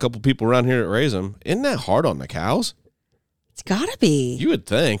know a couple people around here that raise them. Isn't that hard on the cows? It's got to be. You would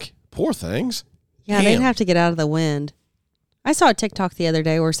think. Poor things. Yeah, Damn. they'd have to get out of the wind. I saw a TikTok the other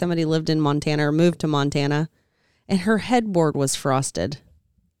day where somebody lived in Montana or moved to Montana, and her headboard was frosted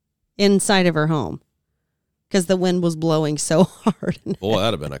inside of her home because the wind was blowing so hard. Boy,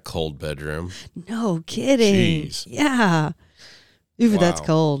 that'd have been a cold bedroom. No kidding. Jeez. Yeah. Ooh, Wow. That's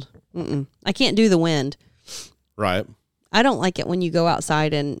cold. I can't do the wind. Right. I don't like it when you go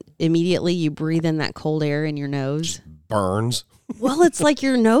outside and immediately you breathe in that cold air in your nose. Burns. Well, it's like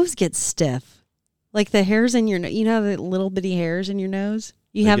your nose gets stiff. Like the hairs in your nose. You know the little bitty hairs in your nose?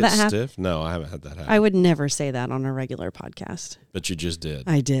 You have that happen? Stiff? No, I haven't had that happen. I would never say that on a regular podcast. But you just did.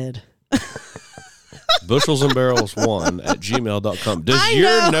 I did. bushelsandbarrels1@gmail.com. Does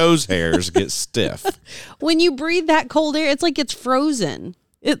your nose hairs get stiff? When you breathe that cold air, it's like it's frozen.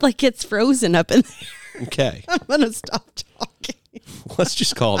 It like gets frozen up in there. Okay. I'm going to stop talking. Let's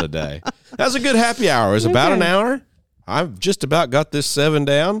just call it a day. That was a good happy hour. It was about an hour. I've just about got this 7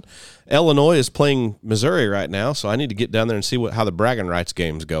 down. Illinois is playing Missouri right now, so I need to get down there and see how the bragging rights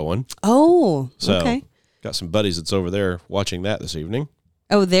game's going. Oh, So, okay. got some buddies that's over there watching that this evening.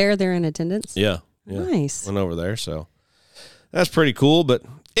 Oh, they're in attendance? Yeah. Nice. Went over there, so that's pretty cool. But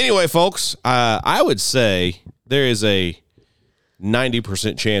anyway, folks, I would say there is a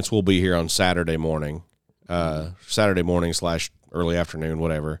 90% chance we'll be here on Saturday morning / early afternoon,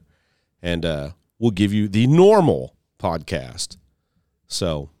 whatever. And we'll give you the normal podcast.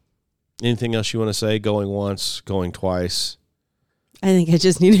 So anything else you want to say? Going once, going twice? I think I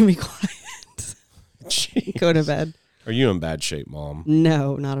just need to be quiet. Jeez. Go to bed. Are you in bad shape, Mom?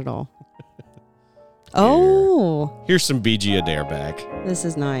 No, not at all. Oh. Here's some BG Adair back. This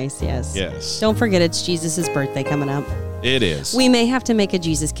is nice, yes. Yes. Don't forget it's Jesus' birthday coming up. It is. We may have to make a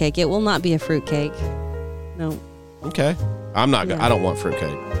Jesus cake. It will not be a fruit cake. No. Okay. I'm not Yeah. I don't want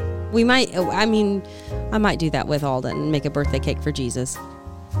fruitcake. We might, I might do that with Alden and make a birthday cake for Jesus.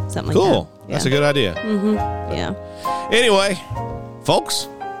 Something Cool. like that. That's a good idea. Mm-hmm. Yeah. Anyway, folks,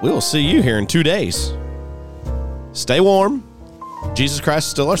 we will see you here in 2 days. Stay warm. Jesus Christ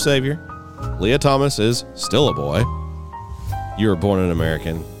is still our Savior. Leah Thomas is still a boy. You were born an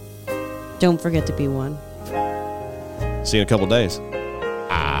American. Don't forget to be one. See you in a couple days.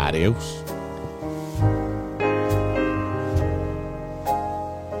 Adios.